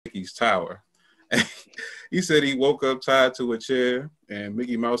Mickey's tower. He said he woke up tied to a chair, and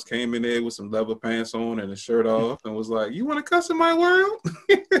Mickey Mouse came in there with some leather pants on and a shirt off, and was like, "You want to cuss in my world?"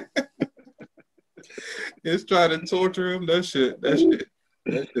 Just trying to torture him. That shit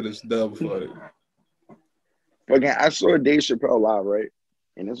is dumb funny. Again, I saw Dave Chappelle live, right?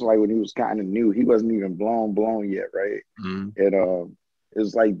 And it's like when he was kind of new, he wasn't even blown yet, right? Mm-hmm. And it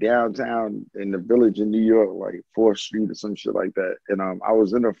was like downtown in the Village in New York, like 4th Street or some shit like that. And I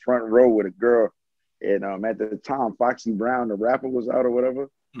was in the front row with a girl, and at the time, Foxy Brown, the rapper, was out or whatever.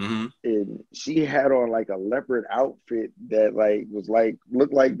 Mm-hmm. And she had on like a leopard outfit that like was like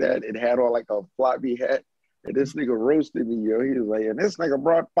looked like that. It had on like a floppy hat. And this nigga roasted me, yo. He was like, and this nigga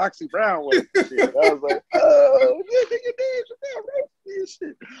brought Foxy Brown with him. Shit. I was like, oh, yeah, nigga, Dave Chappelle roasted me and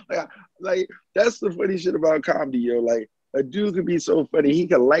shit. Like, that's the funny shit about comedy, yo. Like, a dude could be so funny, he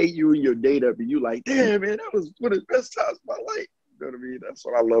can light you in your date up, and you like, damn, man, that was one of the best times of my life. You know what I mean? That's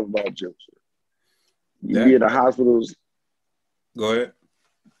what I love about jokes. You be in the hospitals. Go ahead.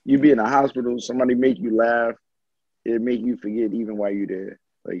 You be in a hospital, somebody make you laugh, it make you forget even while you're there.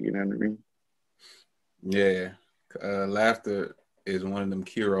 Like, you know what I mean? Yeah. Laughter is one of them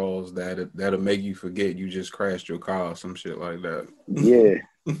cure-alls that'll make you forget you just crashed your car or some shit like that. Yeah.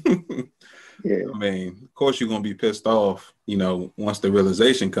 Yeah. I mean, of course you're gonna be pissed off, once the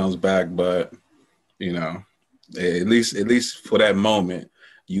realization comes back, but at least for that moment,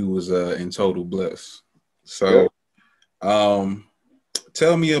 you was in total bliss. So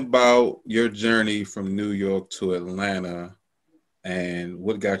tell me about your journey from New York to Atlanta and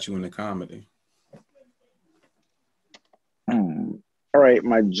what got you into comedy. All right,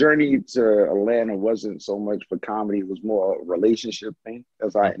 my journey to Atlanta wasn't so much for comedy, it was more a relationship thing.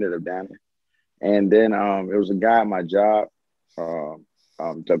 That's how I ended up down there. And then it was a guy at my job.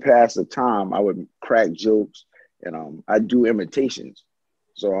 To pass the time, I would crack jokes and I'd do imitations.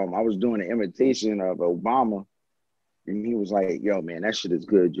 So I was doing an imitation of Obama, and he was like, yo, man, that shit is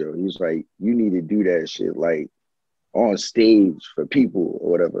good, Joe. He was like, you need to do that shit like on stage for people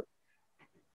or whatever.